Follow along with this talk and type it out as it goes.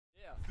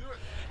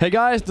Hey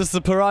guys, this is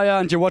Pariah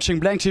and you're watching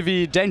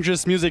BlankTV,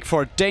 dangerous music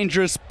for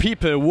dangerous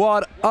people.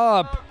 What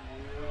up?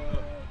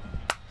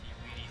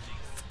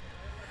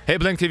 Hey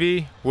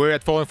BlankTV, we're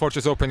at Fallen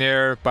Fortress Open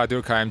Air, Bad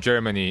Dürkheim,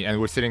 Germany, and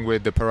we're sitting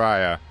with the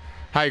Pariah.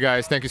 Hi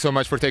guys, thank you so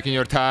much for taking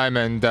your time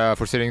and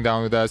for sitting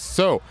down with us.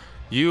 So,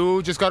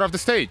 you just got off the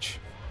stage.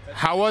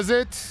 How was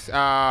it?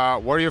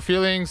 What are your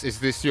feelings? Is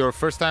this your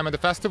first time at the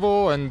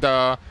festival? And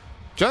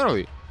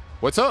generally,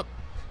 what's up?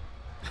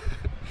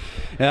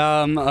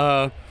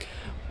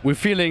 We're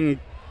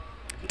feeling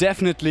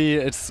definitely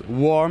it's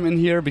warm in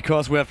here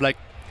because we have like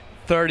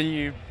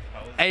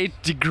 38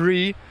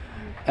 degree,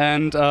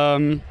 and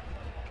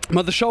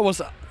but the show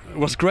was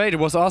great.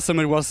 It was awesome.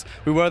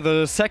 We were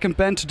the second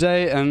band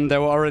today, and there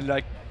were already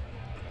like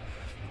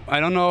I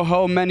don't know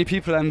how many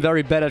people. I'm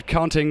very bad at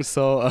counting,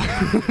 so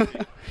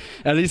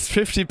at least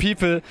 50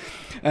 people,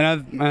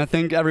 and I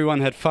think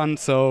everyone had fun,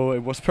 so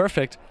it was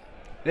perfect.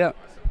 Yeah.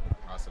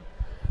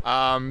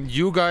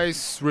 You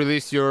guys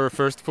released your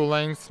first full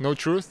length, No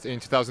Truth, in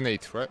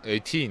 2008, right?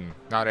 18,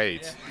 not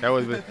 8. Yeah. That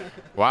was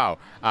wow.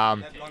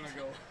 Long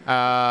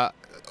ago.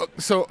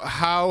 So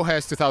how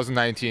has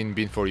 2019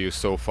 been for you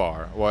so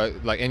far?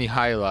 What, like, any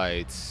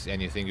highlights,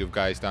 anything you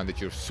guys done that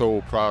you're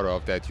so proud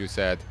of that you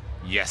said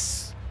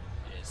yes?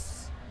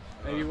 Yes.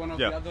 Maybe one of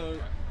the other.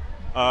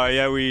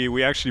 Yeah,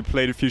 we actually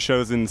played a few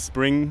shows in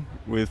spring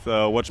with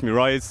Watch Me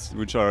Rise,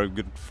 which are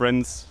good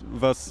friends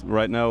of us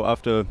right now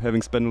after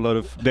having spent a lot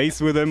of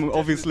days with them,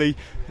 obviously.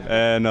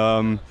 And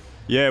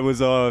yeah, it was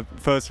our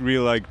first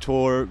real like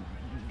tour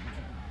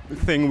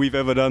thing we've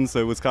ever done, so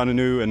it was kind of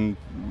new. And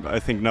I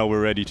think now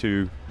we're ready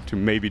to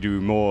maybe do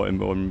more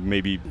or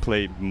maybe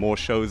play more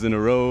shows in a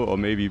row, or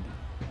maybe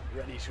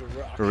ready to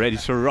rock. Ready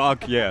to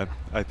rock. Yeah,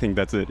 I think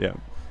that's it. Yeah.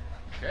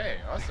 Okay,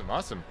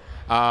 awesome.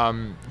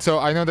 So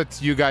I know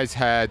that you guys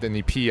had an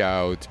EP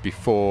out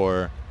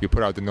before you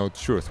put out the No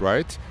Truth,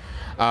 right?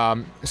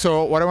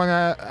 So what I want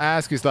to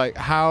ask is, like,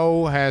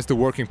 how has the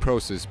working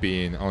process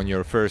been on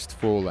your first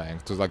full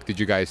length? So, like, did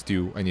you guys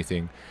do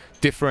anything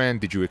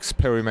different? Did you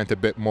experiment a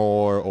bit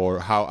more, or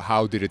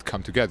how did it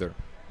come together?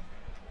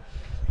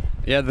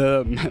 Yeah,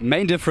 the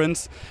main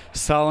difference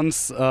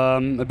sounds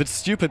a bit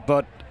stupid,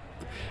 but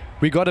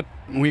we got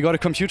a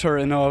computer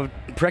in our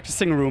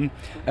practicing room,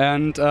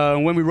 and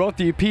when we wrote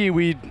the EP,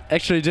 we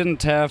actually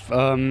didn't have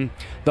the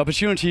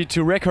opportunity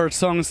to record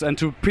songs and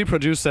to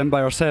pre-produce them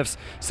by ourselves.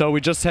 So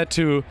we just had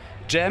to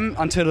jam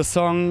until the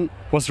song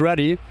was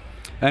ready.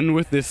 And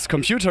with this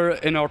computer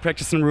in our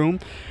practicing room,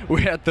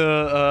 we had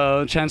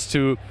the chance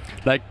to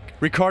like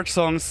record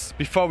songs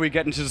before we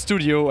get into the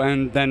studio,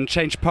 and then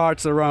change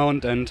parts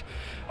around and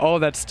all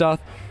that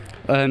stuff.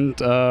 And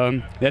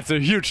that's a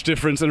huge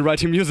difference in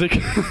writing music.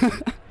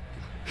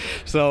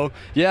 So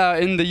yeah,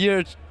 in the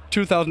year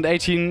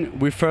 2018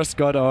 we first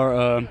got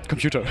our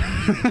computer.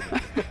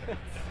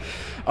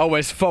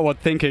 Always forward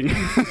thinking.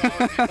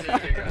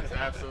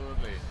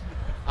 Absolutely.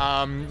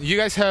 You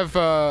guys have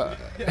welcome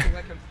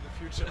to the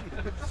future.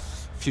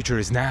 Future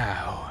is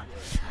now.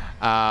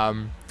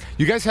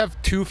 You guys have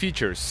 2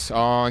 features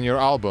on your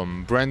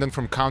album. Brandon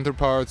from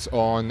Counterparts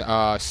on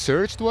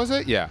Searched, was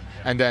it? Yeah.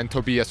 And then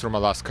Tobias from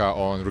Alaska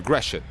on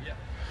Regression. Yeah.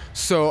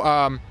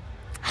 So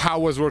how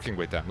was working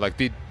with them? Like,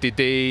 did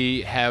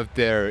they have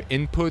their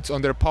inputs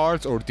on their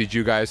parts, or did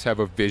you guys have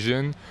a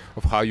vision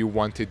of how you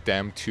wanted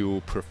them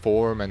to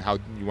perform and how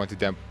you wanted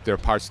their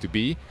parts to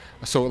be?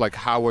 So, like,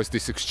 how was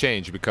this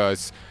exchange?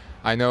 Because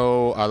I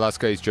know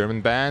Alaska is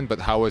German band, but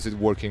how was it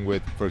working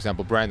with, for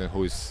example, Brandon,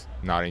 who is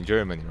not in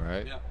Germany,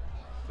 right? Yeah.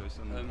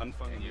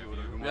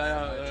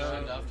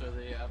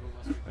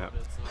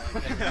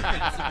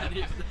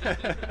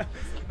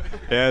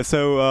 Yeah,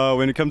 so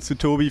when it comes to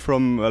Toby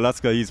from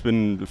Alaska, he's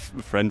been a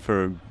friend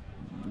for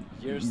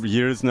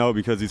years now,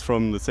 because he's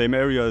from the same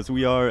area as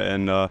we are,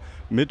 and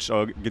Mitch,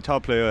 our guitar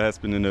player, has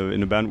been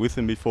in a band with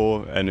him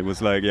before, and it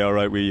was like, yeah,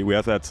 right, we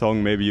have that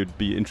song, maybe you'd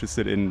be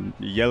interested in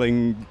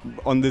yelling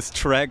on this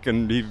track,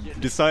 and he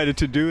decided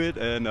to do it.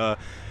 And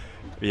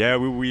yeah,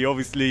 we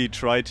obviously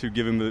tried to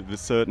give him a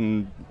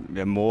certain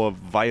more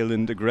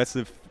violent,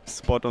 aggressive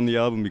spot on the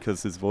album,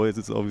 because his voice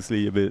is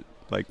obviously a bit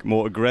like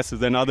more aggressive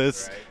than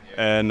others. Right,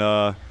 yeah.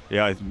 And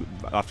yeah,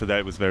 after that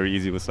it was very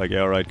easy. It was like, yeah,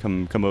 all right,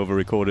 come over,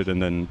 record it,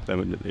 and then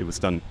it was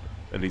done,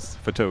 at least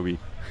for Toby.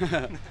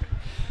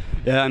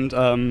 Yeah,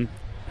 and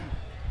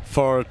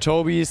for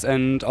Toby's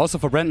and also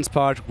for Brandon's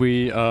part,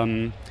 we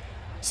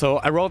so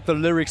I wrote the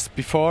lyrics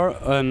before,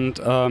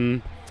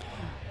 and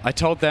I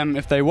told them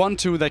if they want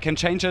to, they can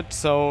change it.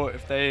 So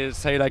if they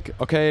say like,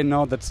 okay,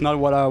 no, that's not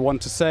what I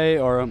want to say,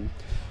 or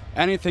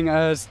anything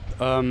else,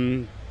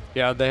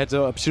 yeah, they had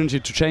the opportunity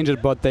to change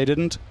it, but they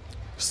didn't.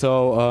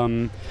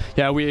 So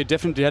yeah, we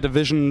definitely had a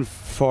vision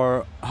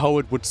for how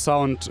it would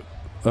sound,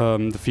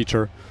 the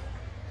feature.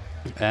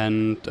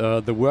 And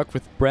the work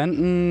with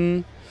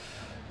Brandon,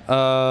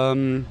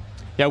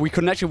 yeah, we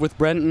connected with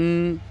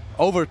Brandon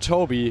over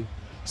Toby,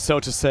 so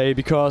to say,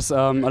 because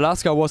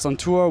Alaska was on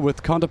tour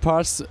with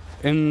Counterparts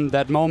in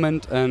that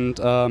moment,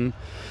 and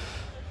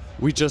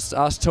we just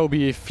asked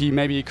Toby if he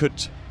maybe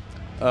could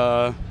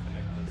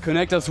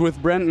connect us with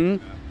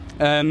Brandon,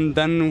 and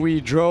then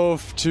we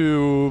drove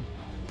to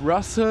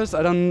Brussels.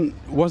 I don't.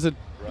 Was it?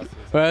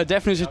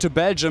 Definitely to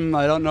Belgium.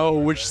 I don't know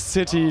which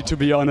city, to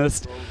be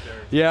honest.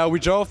 Yeah, we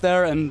drove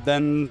there, and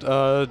then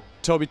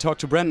Toby talked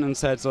to Brendan and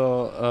said,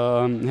 "So,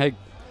 hey,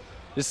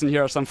 listen,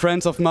 here are some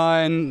friends of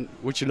mine.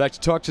 Would you like to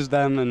talk to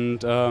them?"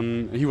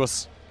 And he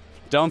was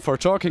down for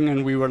talking,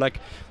 and we were like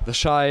the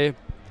shy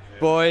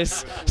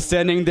boys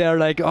standing there,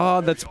 like,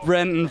 "Oh, that's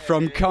Brendan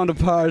from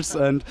Counterparts,"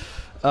 and.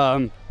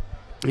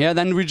 Yeah,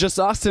 then we just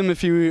asked him if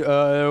he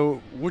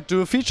would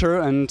do a feature,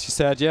 and he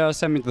said, "Yeah,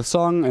 send me the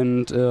song,"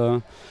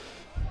 and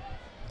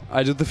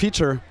I did the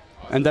feature,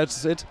 and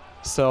that's it.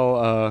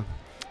 So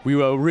we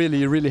were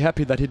really, really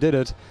happy that he did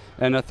it,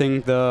 and I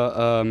think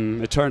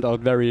it turned out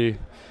very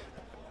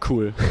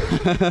cool.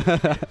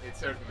 It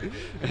certainly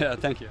did. Yeah,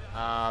 thank you.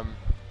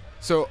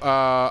 So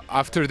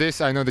after this,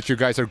 I know that you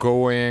guys are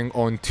going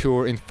on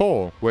tour in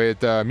fall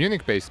with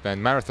Munich-based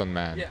band Marathon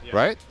Man,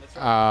 right? That's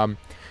right.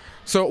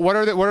 So what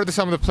are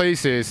some of the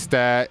places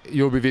that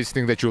you'll be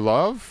visiting that you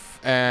love,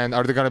 and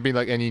are there gonna be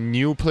like any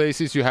new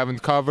places you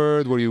haven't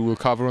covered where you will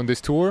cover on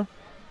this tour?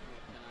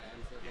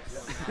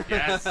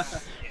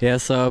 Yes. Yeah,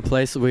 so a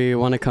place we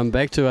want to come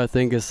back to, I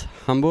think, is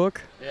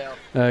Hamburg,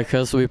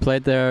 because we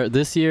played there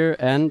this year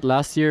and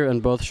last year,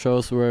 and both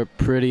shows were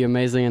pretty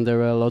amazing, and there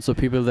were lots of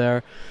people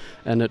there,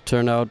 and it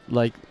turned out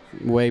like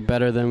way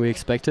better than we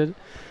expected.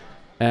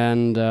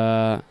 And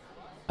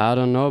I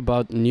don't know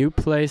about new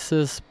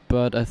places,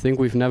 but I think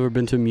we've never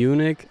been to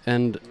Munich,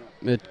 and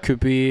it could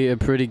be a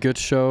pretty good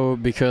show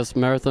because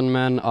Marathon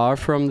Men are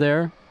from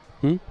there.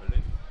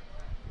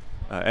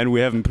 And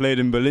we haven't played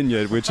in Berlin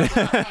yet, which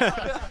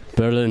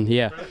Berlin,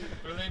 yeah,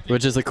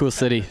 which is a cool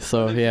city.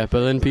 So yeah,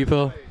 Berlin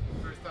people,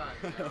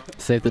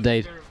 save the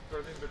date.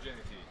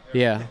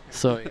 Yeah,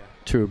 so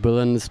true.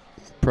 Berlin is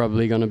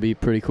probably gonna be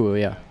pretty cool.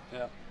 Yeah.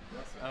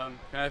 Can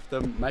I have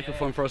the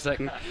microphone for a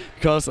second?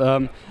 Because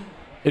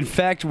in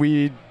fact,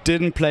 we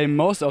didn't play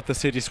most of the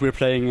cities we're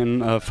playing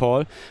in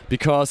fall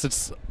because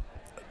it's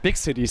big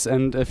cities,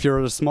 and if you're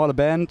a smaller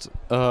band,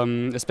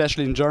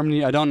 especially in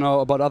Germany, I don't know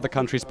about other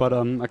countries, but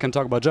I can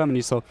talk about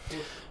Germany, so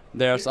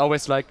there's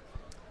always like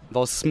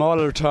those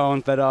smaller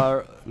towns that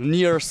are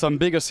near some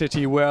bigger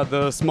city where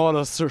the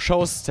smaller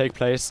shows take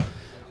place.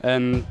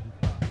 And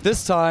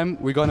this time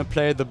we're gonna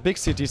play the big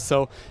cities,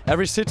 so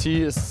every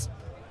city is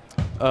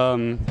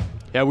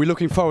yeah, we're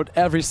looking forward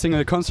every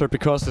single concert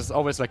because there's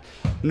always like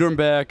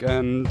Nuremberg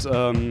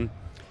and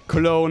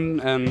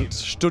Cologne and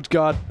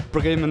Stuttgart,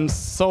 Bremen,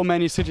 so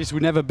many cities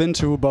we've never been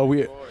to, but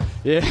we,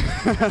 yeah,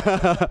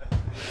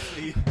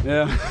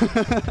 yeah.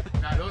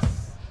 Nah,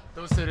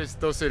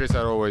 those cities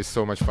are always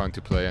so much fun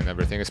to play and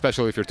everything,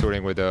 especially if you're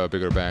touring with a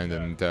bigger band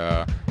and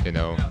you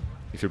know,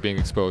 if you're being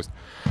exposed.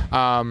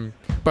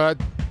 But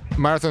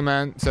Marathon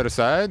Man set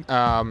aside,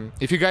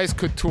 if you guys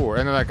could tour,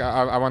 and like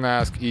I want to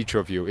ask each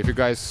of you, if you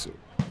guys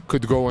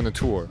could go on a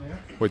tour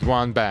with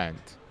one band,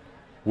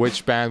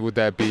 which band would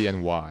that be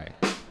and why?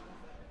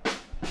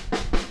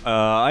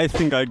 I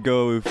think I'd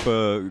go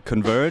with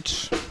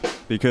Converge,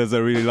 because I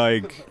really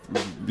like,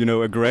 you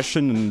know,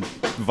 aggression and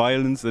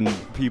violence and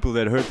people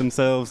that hurt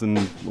themselves and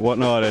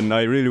whatnot, and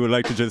I really would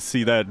like to just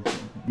see that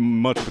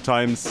multiple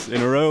times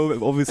in a row,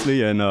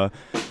 obviously, and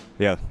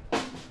yeah,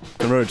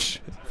 Converge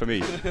for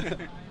me.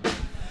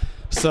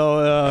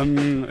 So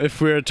if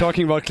we're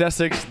talking about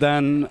classics,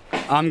 then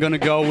I'm gonna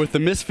go with the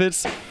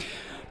Misfits,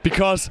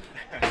 because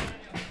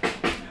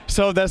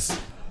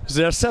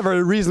there are several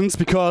reasons.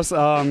 Because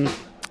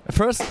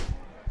first,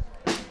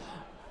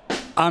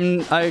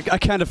 I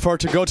can't afford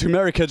to go to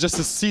America just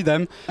to see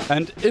them,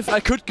 and if I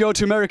could go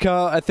to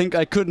America, I think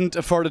I couldn't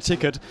afford a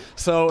ticket.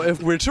 So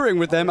if we're touring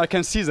with them, I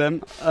can see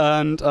them,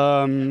 and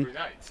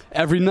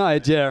every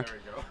night, yeah.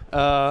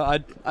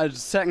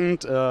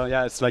 Second,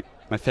 yeah, it's like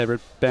my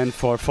favorite band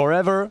for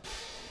forever.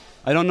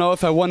 I don't know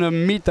if I want to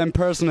meet them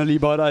personally,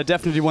 but I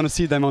definitely want to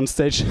see them on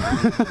stage.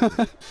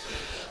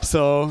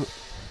 So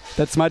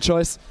that's my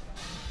choice.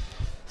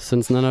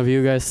 Since none of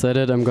you guys said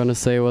it, I'm gonna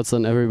say what's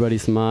on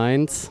everybody's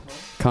minds.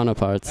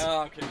 Counterparts.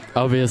 Okay.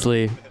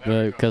 Obviously,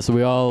 because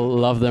we all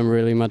love them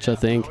really much, I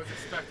think.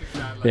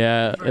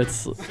 Yeah,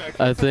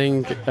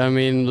 I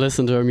mean,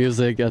 listen to our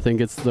music, I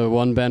think it's the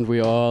one band we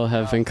all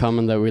have in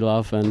common that we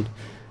love, and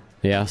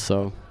yeah,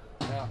 so.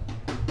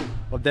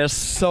 Well, there's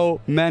so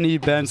many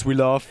bands we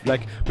love.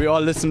 Like, we all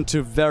listen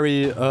to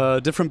very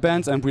different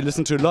bands, and we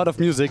listen to a lot of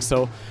music,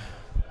 so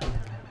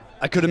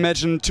I could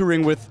imagine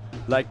touring with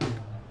like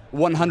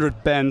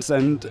 100 bands,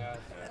 and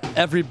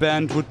every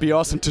band would be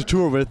awesome to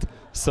tour with.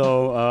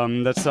 So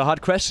that's a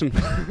hard question.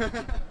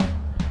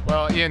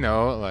 Well, you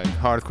know, like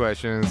hard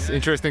questions,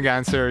 interesting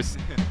answers,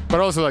 but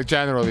also like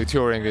generally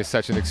touring is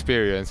such an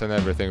experience and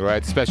everything,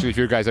 right? Especially if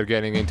you guys are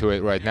getting into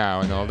it right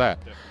now and all that.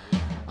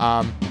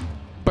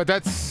 But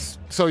that's,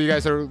 so you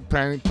guys are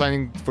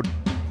planning for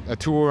a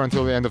tour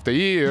until the end of the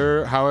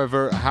year.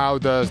 However, how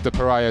does the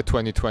Pariah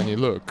 2020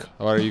 look?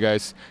 Or you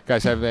guys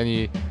have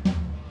any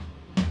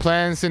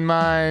plans in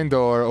mind,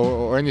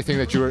 or anything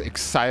that you're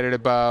excited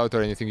about,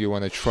 or anything you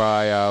want to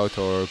try out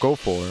or go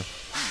for?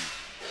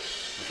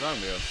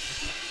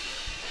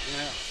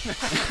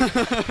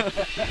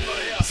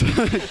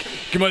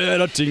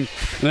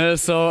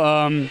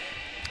 So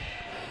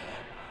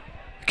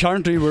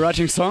currently we're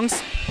writing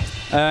songs,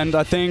 and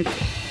I think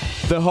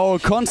the whole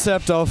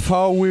concept of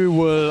how we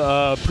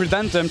will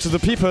present them to the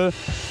people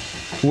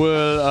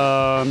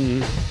will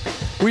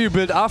we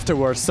build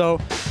afterwards. So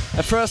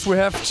at first we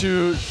have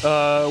to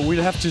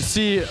we'll have to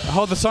see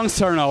how the songs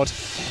turn out,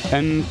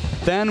 and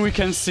then we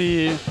can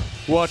see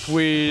what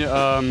we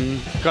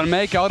gonna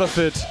make out of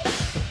it,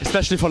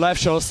 especially for live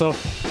shows. So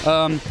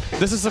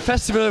this is a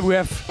festival we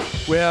have.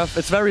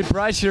 It's very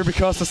bright here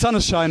because the sun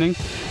is shining,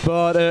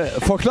 but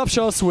for club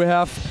shows we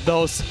have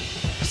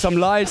some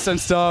lights and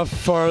stuff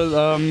for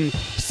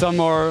some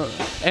more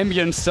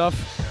ambient stuff,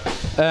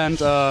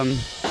 and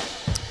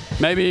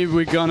maybe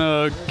we're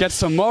gonna get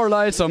some more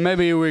lights, or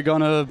maybe we're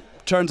gonna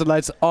turn the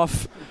lights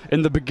off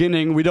in the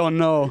beginning. We don't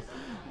know.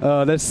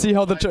 Let's see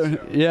how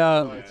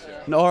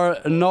or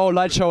no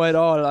light show at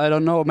all. I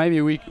don't know.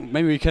 Maybe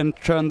we can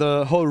turn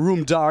the whole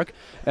room dark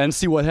and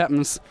see what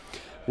happens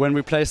when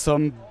we play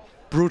some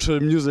brutal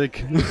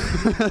music.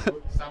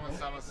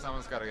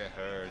 Someone's gotta get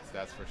hurt,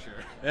 that's for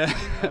sure. Yeah.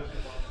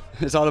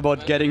 It's all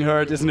about getting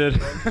hurt, isn't it? We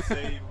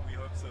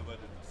hope so, but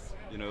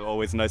it's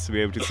always nice to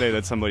be able to say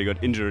that somebody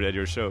got injured at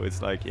your show.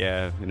 It's like,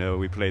 yeah,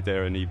 we played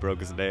there and he broke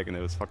his leg and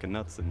it was fucking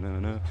nuts,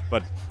 and no.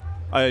 But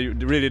I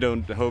really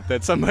don't hope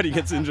that somebody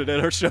gets injured at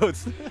our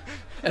shows.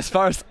 As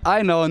far as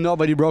I know,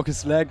 nobody broke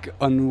his leg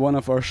on one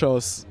of our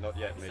shows. Not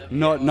yet, maybe.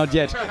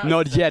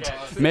 Not yet.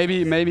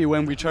 Maybe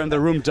when we turn the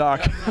room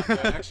dark.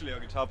 Actually, our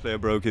guitar player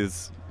broke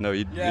his. No,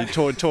 he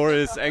tore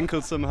his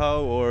ankle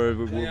somehow, or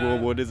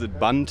what is it,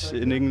 band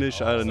in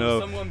English? I don't know.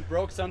 Someone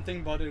broke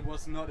something, but it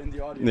was not in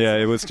the audience. Yeah,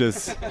 it was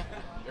just.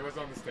 It was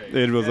on the stage.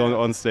 It was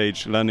on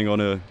stage, landing on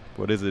a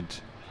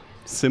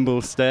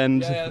cymbal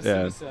stand. Yeah.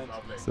 Cymbal stand.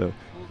 So,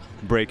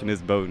 breaking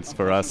his bones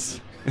for us.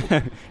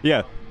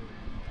 Yeah.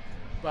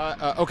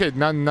 But okay,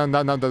 now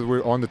that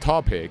we're on the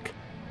topic,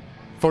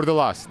 for the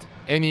last,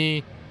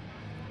 any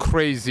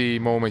crazy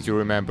moment you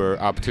remember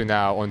up to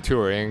now on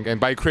touring? And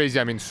by crazy,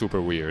 I mean super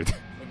weird.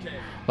 Okay.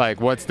 Like,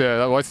 what's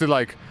the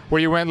like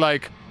where you went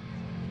like,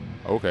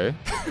 okay.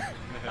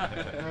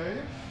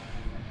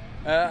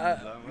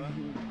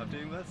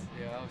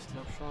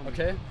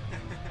 Okay.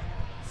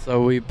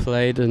 So we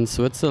played in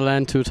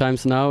Switzerland 2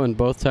 times now, and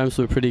both times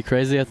were pretty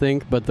crazy, I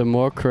think. But the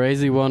more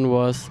crazy one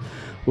was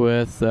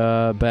with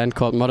a band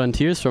called Modern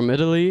Tears from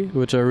Italy,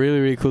 which are really,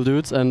 really cool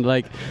dudes. And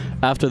like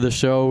after the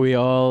show, we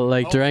all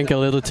drank a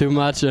little too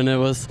much, and it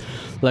was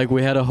like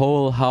we had a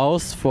whole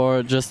house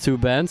for just 2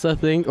 bands, I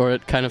think, or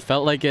it kind of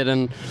felt like it.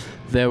 And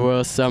there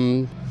were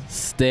some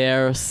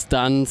stair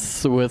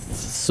stunts with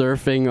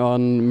surfing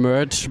on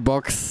merch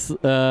box.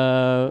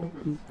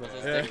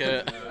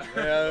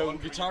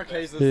 Guitar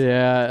cases.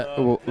 Yeah,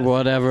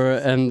 whatever.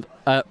 And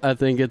I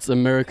think it's a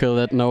miracle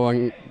that no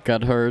one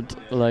got hurt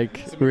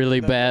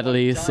really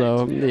badly.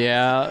 So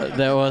yeah,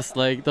 that was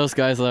those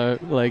guys are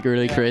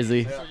really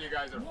crazy. So you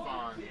guys are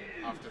fun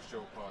after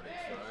show parties,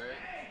 right?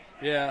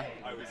 Yeah.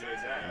 I would say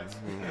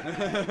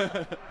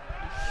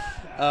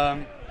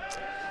that.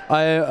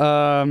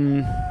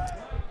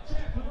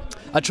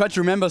 I try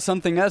to remember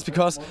something else,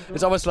 because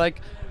it's always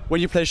like when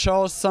you play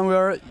shows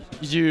somewhere,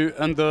 you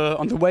on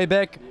the way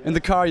back in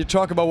the car you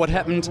talk about what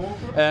happened,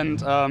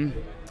 and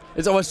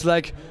it's always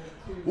like,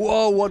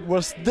 whoa, what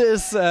was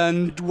this,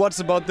 and what's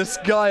about this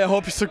guy? I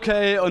hope he's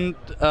okay. And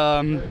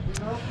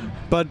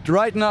but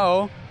right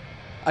now,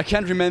 I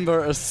can't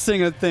remember a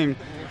single thing.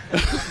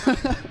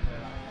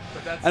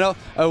 I know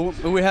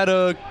we had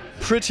a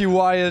pretty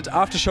wild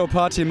after-show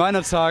party in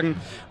Meinerzhagen,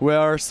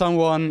 where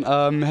someone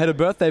had a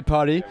birthday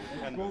party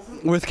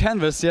with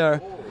Canvas, yeah,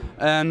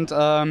 and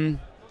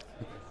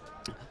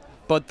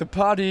but the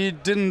party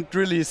didn't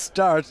really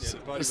start,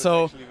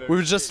 so we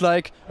were just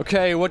like,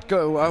 okay, what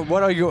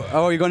are you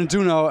going to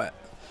do now?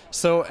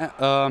 So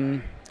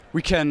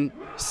we can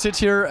sit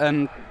here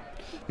and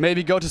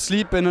maybe go to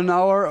sleep in an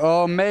hour,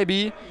 or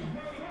maybe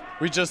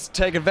we just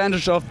take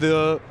advantage of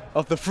the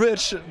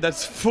fridge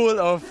that's full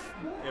of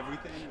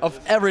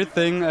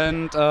everything,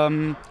 and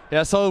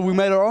yeah, so we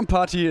made our own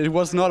party. It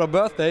was not a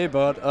birthday,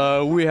 but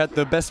we had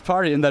the best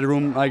party in that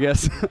room, I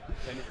guess.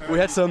 we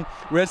had some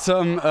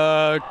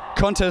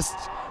contest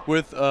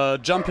with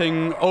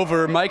jumping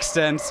over mic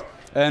stands,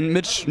 and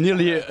Mitch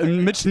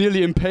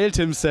nearly impaled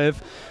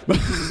himself.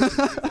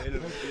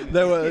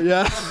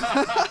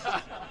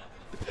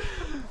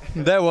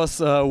 That was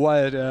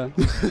wild, yeah.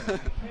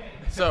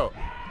 So,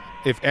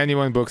 if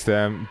anyone books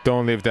them,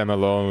 don't leave them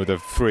alone with a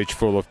fridge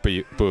full of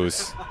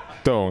booze.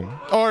 Don't.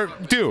 Or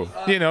do.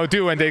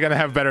 Do, and they're gonna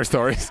have better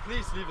stories.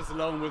 Please leave us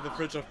alone with the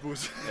fridge of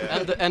booze.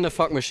 Yeah. And the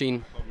fog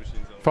machine.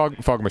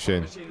 Fog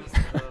machine.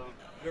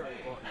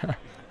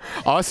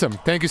 Awesome.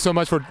 Thank you so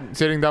much for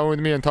sitting down with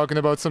me and talking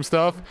about some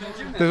stuff.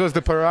 This was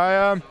the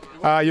Pariah.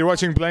 You're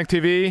watching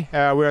BlankTV.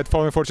 We're at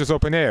Fallen Fortress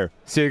Open Air.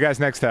 See you guys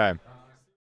next time.